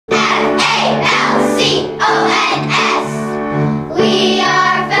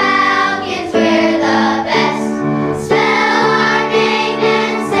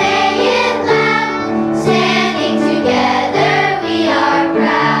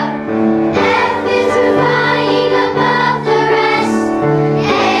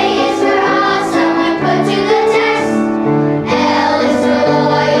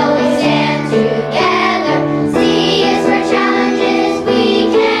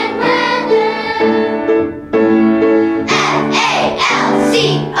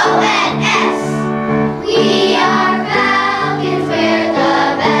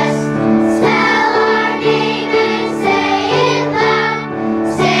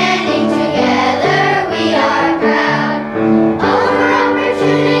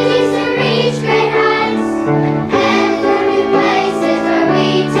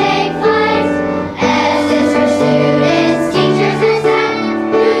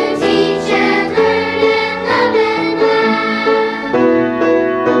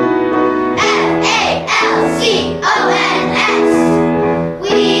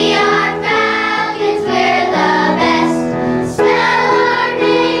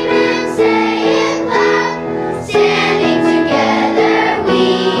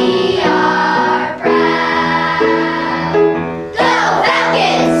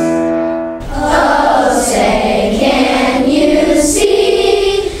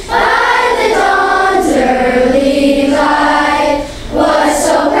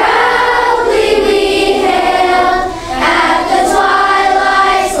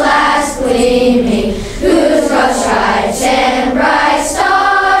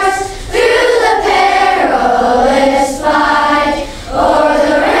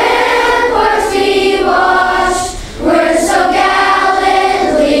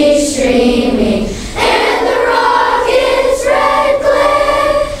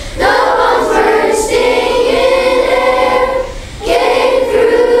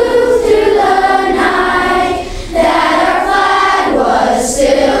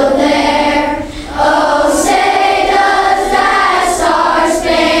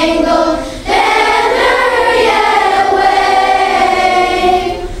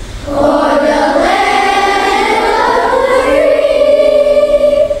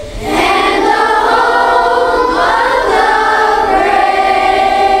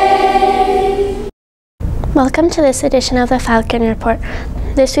Welcome to this edition of the Falcon Report.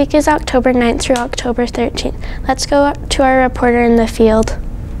 This week is October 9th through October 13th. Let's go to our reporter in the field.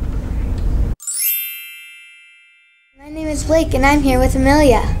 My name is Blake and I'm here with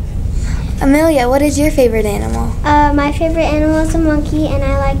Amelia. Amelia, what is your favorite animal? My favorite animal is a monkey, and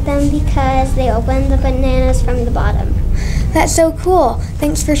I like them because they open the bananas from the bottom. That's so cool.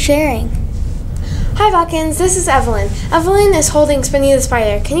 Thanks for sharing. Hi Falcons, this is Evelyn. Evelyn is holding Spinny the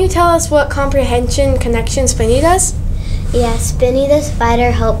Spider. Can you tell us what comprehension connection Spinny does? Yeah, Spinny the Spider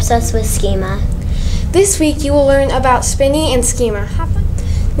helps us with schema. This week you will learn about Spinny and schema. Have fun.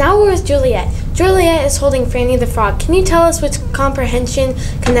 Now we're with Juliet. Juliet is holding Franny the Frog. Can you tell us which comprehension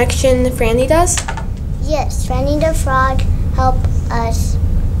connection Franny does? Yes, Franny the Frog helps us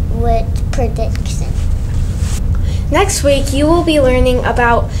with prediction. Next week you will be learning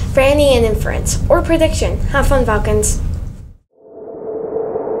about Franny and inference, or prediction. Have fun, Falcons.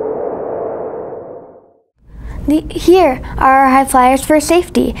 Here are our high flyers for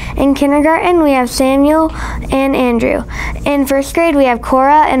safety. In kindergarten, we have Samuel and Andrew. In first grade, we have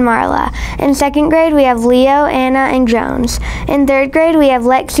Cora and Marla. In second grade, we have Leo, Anna, and Jones. In third grade, we have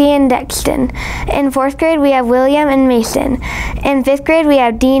Lexi and Dexton. In fourth grade, we have William and Mason. In fifth grade, we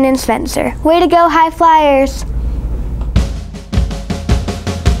have Dean and Spencer. Way to go, high flyers!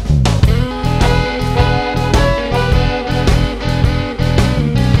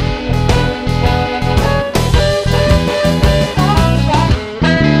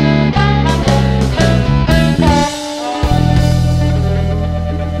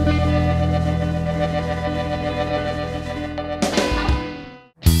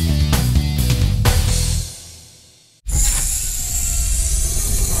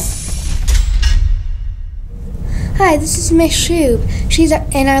 Hi, this is Miss Shub. She's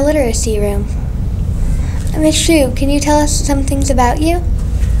in our literacy room. Miss Shub, can you tell us some things about you?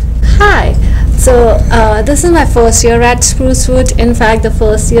 Hi. So this is my first year at Sprucewood. In fact, the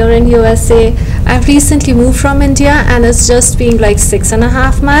first year in USA. I've recently moved from India and it's just been like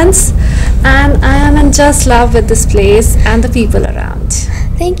 6.5 months. And I am in just love with this place and the people around.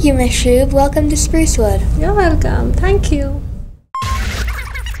 Thank you, Miss Shub. Welcome to Sprucewood. You're welcome. Thank you.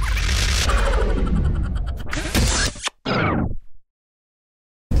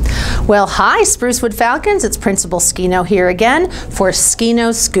 Well, hi, Sprucewood Falcons. It's Principal Skino here again for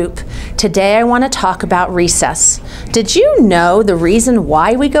Skino Scoop. Today I want to talk about recess. Did you know the reason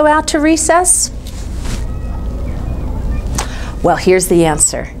why we go out to recess? Well, here's the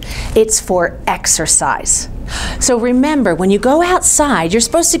answer. It's for exercise. So remember, when you go outside, you're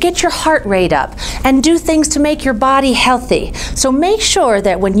supposed to get your heart rate up and do things to make your body healthy. So make sure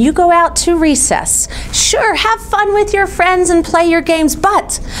that when you go out to recess, sure, have fun with your friends and play your games,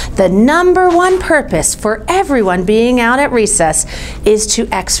 but the #1 purpose for everyone being out at recess is to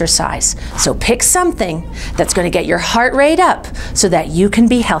exercise. So pick something that's going to get your heart rate up so that you can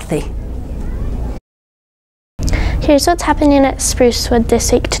be healthy. Here's what's happening at Sprucewood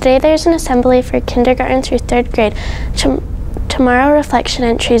this week. Today there's an assembly for kindergarten through 3rd grade. Tomorrow reflection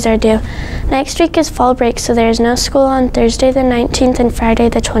entries are due. Next week is fall break, so there's no school on Thursday the 19th and Friday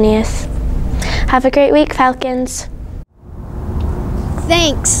the 20th. Have a great week, Falcons.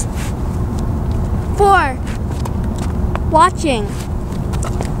 Thanks for watching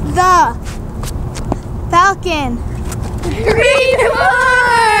the Falcon Report!